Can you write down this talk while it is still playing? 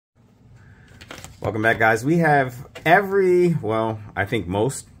Welcome back, guys. We have I think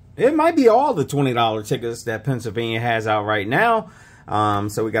most, it might be all the $20 tickets that Pennsylvania has out right now.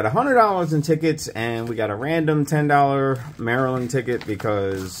 So we got $100 in tickets, and we got a random $10 Maryland ticket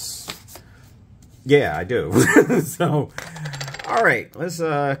because, yeah, I do. So, all right, let's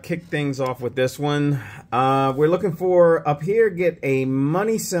kick things off with this one. We're looking for, up here, get a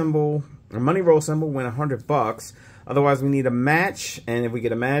money symbol, a money roll symbol, win $100. Otherwise, we need a match, and if we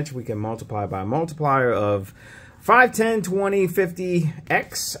get a match, we can multiply by a multiplier of 5, 10, 20, 50,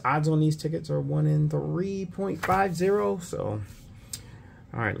 X. Odds on these tickets are 1 in 3.50. So,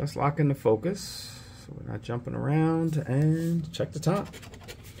 all right, let's lock in the focus so we're not jumping around, and check the top.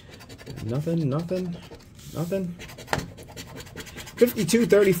 Nothing, nothing, nothing. 52,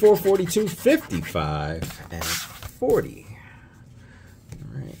 34, 42, 55, and 40.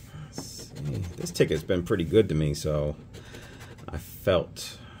 This ticket's been pretty good to me, so I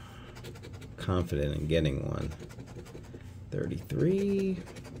felt confident in getting one. 33,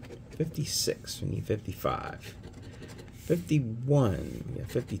 56, we need 55. 51, we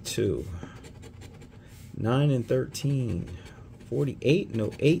got 52. 9 and 13. 48, no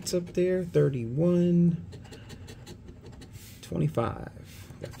 8s up there. 31. 25,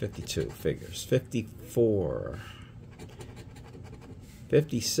 got 52 figures. 54.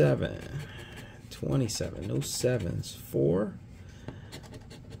 57. 27, no 7s. 4.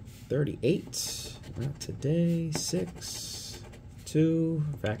 38, not today. 6. 2,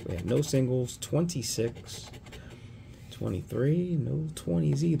 in fact, we have no singles. 26. 23, no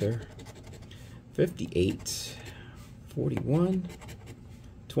 20s either. 58. 41.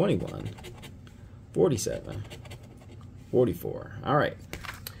 21. 47. 44. All right.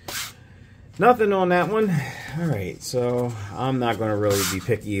 Nothing on that one. All right, so I'm not going to really be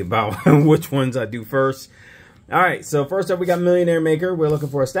picky about which ones I do first. All right, so first up, we got Millionaire Maker. We're looking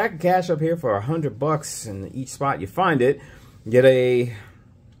for a stack of cash up here for $100, and each spot you find it, get a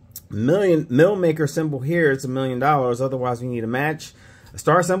mill maker symbol here. It's $1 million. Otherwise, we need a match. A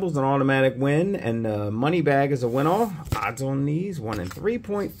star symbol is an automatic win, and the money bag is a win-all. Odds on these 1 in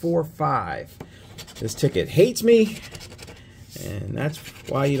 3.45. This ticket hates me, and that's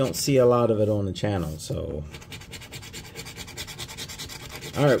why you don't see a lot of it on the channel. So,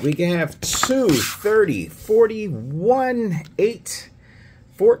 all right, we can have 2, 30, 41, 8,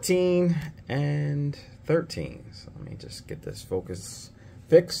 14, and 13. So let me just get this focus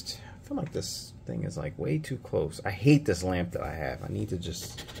fixed. I feel like this thing is like way too close. I hate this lamp that I have. I need to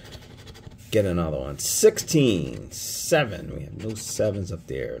just get another one. 16, 7. We have no 7s up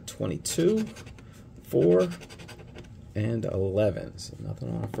there. 22, 4, and 11. So nothing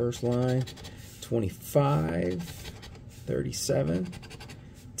on our first line. 25, 37,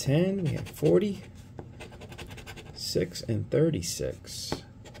 10. We have 40, 6, and 36.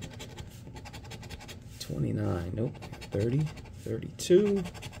 29. Nope. 30, 32.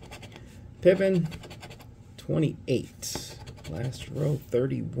 Pippin. 28. Last row.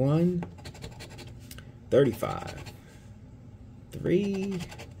 31. 35. 3,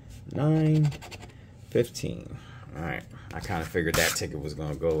 9, 15. All right, I kind of figured that ticket was going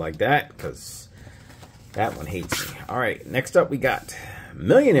to go like that because that one hates me. All right, next up we got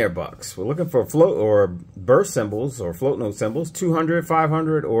Millionaire Bucks. We're looking for float or burst symbols or float note symbols, 200,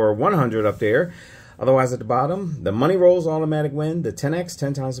 500, or 100 up there. Otherwise, at the bottom, the money rolls automatic win, the 10x,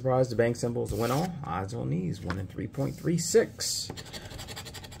 10 times the prize, the bank symbol is a win all. Odds on these, 1 in 3.36.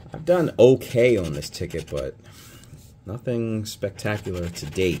 I've done okay on this ticket, but nothing spectacular to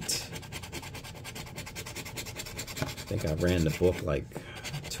date. I think I ran the book like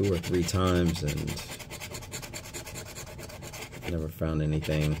 2 or 3 times and never found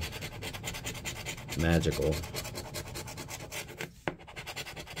anything magical.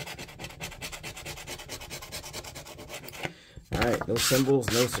 All right, no symbols,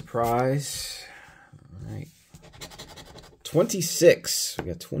 no surprise. All right. 26. We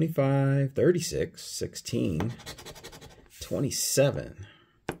got 25, 36, 16, 27.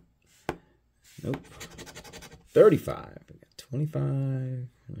 Nope. 35. We got 25.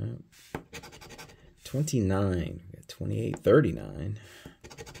 Nope. 29. We got 28, 39.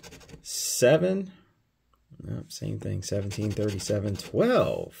 7. Nope, same thing. 17, 37,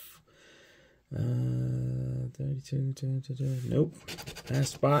 12. 32, nope.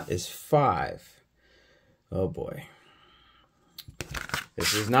 Last spot is 5. Oh boy.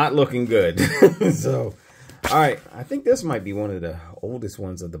 This is not looking good. So, all right. I think this might be one of the oldest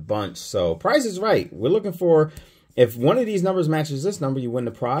ones of the bunch. So, Price is Right. We're looking for, if one of these numbers matches this number, you win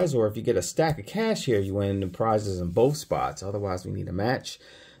the prize. Or if you get a stack of cash here, you win the prizes in both spots. Otherwise, we need a match.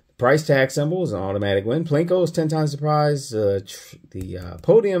 price tag symbol is an automatic win. Plinko is 10 times the prize. The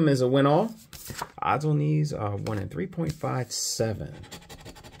podium is a win all. Odds on these are 1 in 3.57.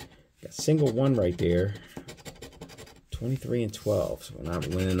 Got single 1 right there. 23 and 12. So we're not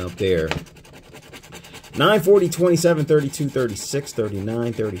winning up there. 9, 40, 27, 32, 36,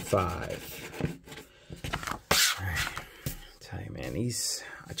 39, 35. Tell you, man,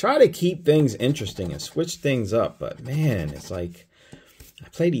 I try to keep things interesting and switch things up, but man, it's like I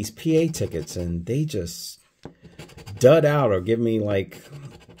play these PA tickets and they just dud out or give me like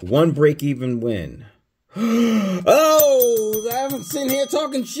 1 break-even win. Oh, I'm sitting here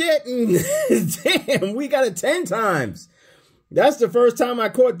talking shit and damn, we got it 10 times. That's the first time I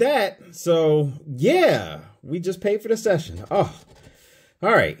caught that. So yeah, we just paid for the session. Oh,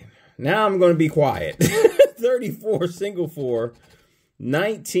 all right. Now I'm going to be quiet. 34, single 4,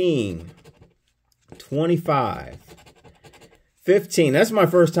 19, 25, 15. That's my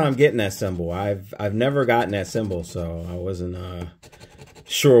first time getting that symbol. I've never gotten that symbol, so I wasn't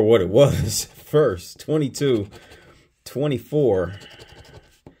sure what it was first. 22, 24.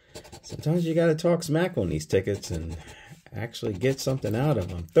 Sometimes you got to talk smack on these tickets and actually get something out of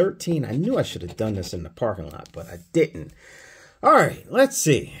them. 13. I knew I should have done this in the parking lot, but I didn't. All right, let's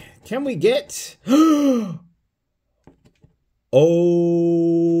see. Can we get...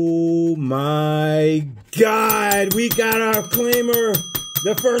 Oh my God, we got our claimer,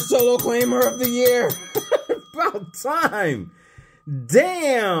 the first solo claimer of the year. About time.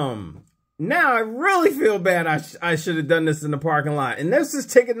 Damn. Now I really feel bad. I should have done this in the parking lot. And this is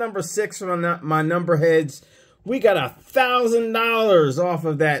ticket number 6 from my number heads. We got $1,000 off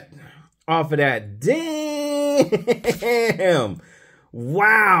of that. Damn.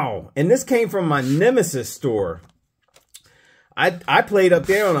 Wow. And this came from my Nemesis store. I played up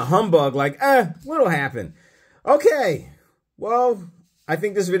there on a humbug like, what'll happen? Okay. Well, I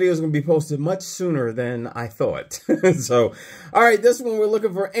think this video is going to be posted much sooner than I thought. So, all right, this one we're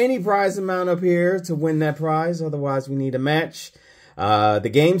looking for any prize amount up here to win that prize. Otherwise, we need a match.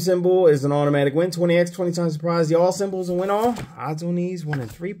 The game symbol is an automatic win. 20x, 20 times the prize. The all symbols a win all. Odds on these, 1 in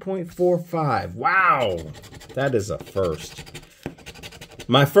 3.45. Wow. That is a first.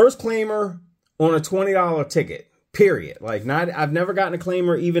 My first claimer on a $20 ticket. Period. Like, I've never gotten a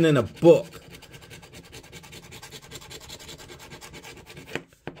claimer even in a book.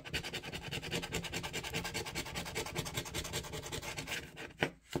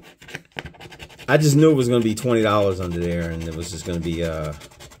 I just knew it was going to be $20 under there, and it was just going to be a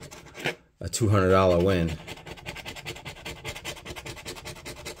 $200 win.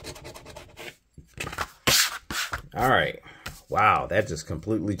 All right. Wow, that just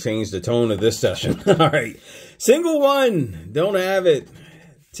completely changed the tone of this session. All right. Single 1. Don't have it.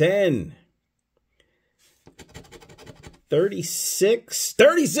 10. 36.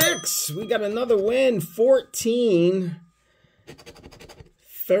 36. We got another win. 14.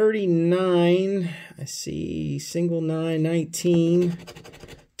 39. I see single 9. 19.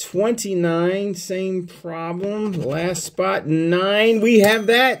 29. Same problem. Last spot 9. We have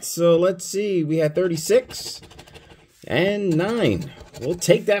that. So let's see. We had 36. And 9. We'll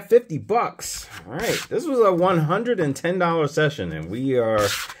take that 50 bucks. All right. This was a $110 session, and we are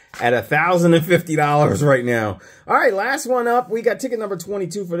at $1,050 right now. All right. Last one up. We got ticket number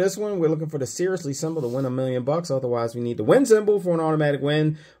 22 for this one. We're looking for the seriously symbol to win $1 million bucks. Otherwise, we need the win symbol for an automatic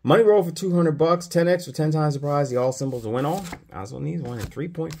win. Money roll for 200 bucks. 10x for 10 times the prize. The all symbols to win all. Odds on these, 1 in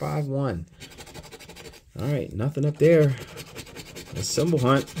 3.51. All right. Nothing up there. A symbol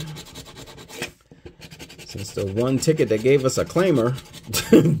hunt. Since the one ticket that gave us a claimer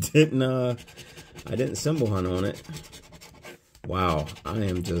I didn't symbol hunt on it. Wow, I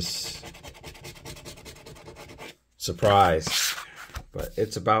am just surprised, but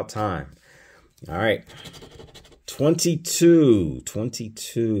it's about time. All right, 22,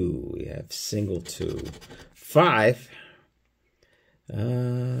 we have single 2, 5,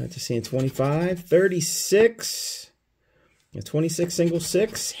 just seeing 25, 36, 26, single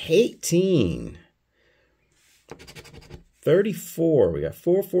 6, 18. 34. We got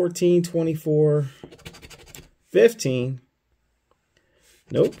 4, 14, 24, 15.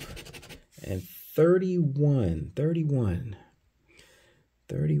 Nope. And 31. 31.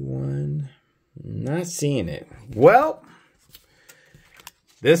 31. Not seeing it. Well,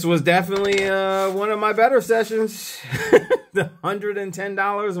 this was definitely one of my better sessions. The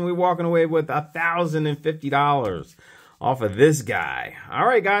 $110, and we're walking away with $1,050 off of this guy. All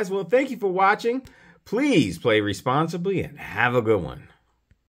right, guys. Well, thank you for watching. Please play responsibly and have a good one.